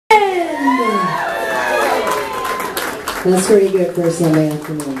That's pretty good for a Sunday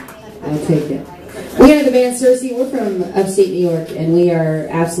afternoon. I'll take it. We are the band Sirsy. We're from upstate New York, and we are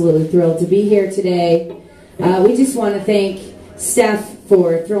absolutely thrilled to be here today. We just want to thank Steph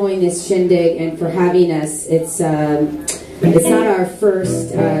for throwing this shindig and for having us. It's not our first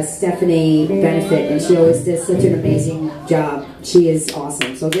Stephanie benefit, and she always does such an amazing job. She is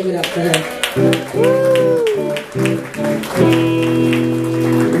awesome, so give it up for her.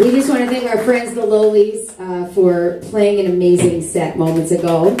 We just want to thank our friends the Lowlies for playing an amazing set moments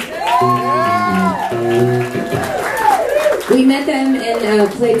ago. We met them and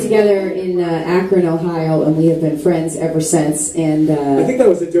played together in Akron, Ohio, and we have been friends ever since. And I think that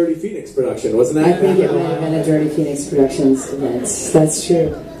was a Dirty Phoenix production, wasn't it? I think it might have been a Dirty Phoenix Productions event. That's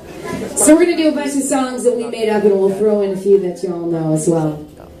true. So we're going to do a bunch of songs that we made up, and we'll throw in a few that you all know as well.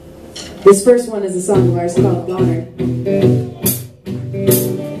 This first one is a song of ours called Goner.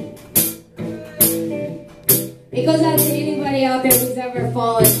 It goes out to anybody out there who's ever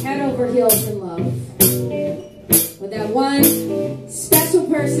fallen head over heels in love with that one special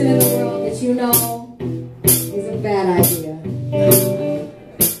person in the world that you know is a bad idea.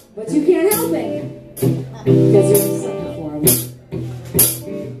 But you can't help it because you're a sucker for him.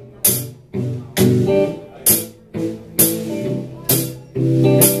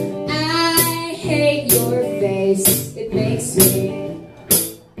 I hate your face. It makes me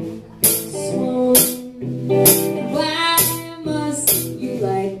swoon. Why must you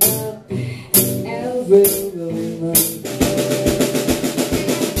light up every room?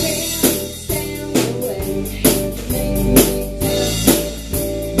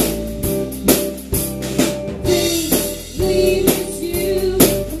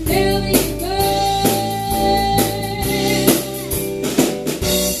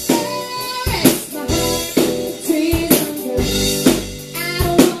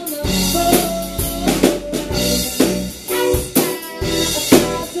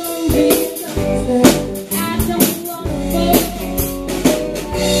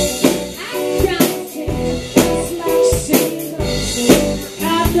 I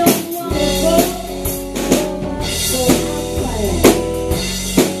don't